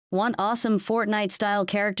Want awesome Fortnite-style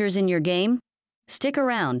characters in your game? Stick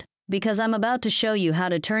around, because I'm about to show you how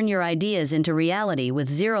to turn your ideas into reality with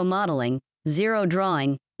zero modeling, zero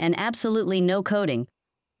drawing, and absolutely no coding.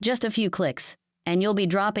 Just a few clicks, and you'll be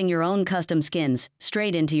dropping your own custom skins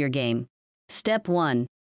straight into your game. Step 1.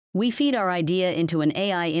 We feed our idea into an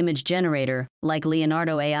AI image generator, like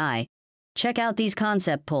Leonardo AI. Check out these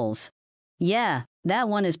concept pulls. Yeah, that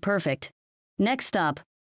one is perfect. Next stop,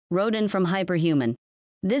 Rodin from Hyperhuman.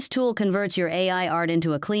 This tool converts your AI art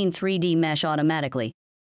into a clean 3D mesh automatically.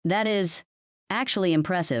 That is actually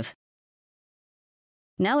impressive.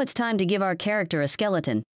 Now it's time to give our character a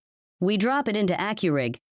skeleton. We drop it into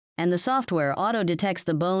AccuRig, and the software auto-detects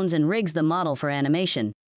the bones and rigs the model for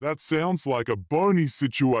animation. That sounds like a bony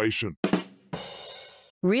situation.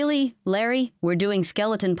 Really, Larry? We're doing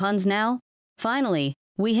skeleton puns now? Finally,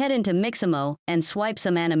 we head into Mixamo and swipe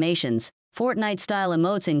some animations, Fortnite-style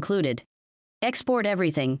emotes included. Export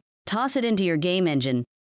everything, toss it into your game engine,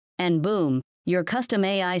 and boom, your custom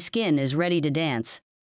AI skin is ready to dance.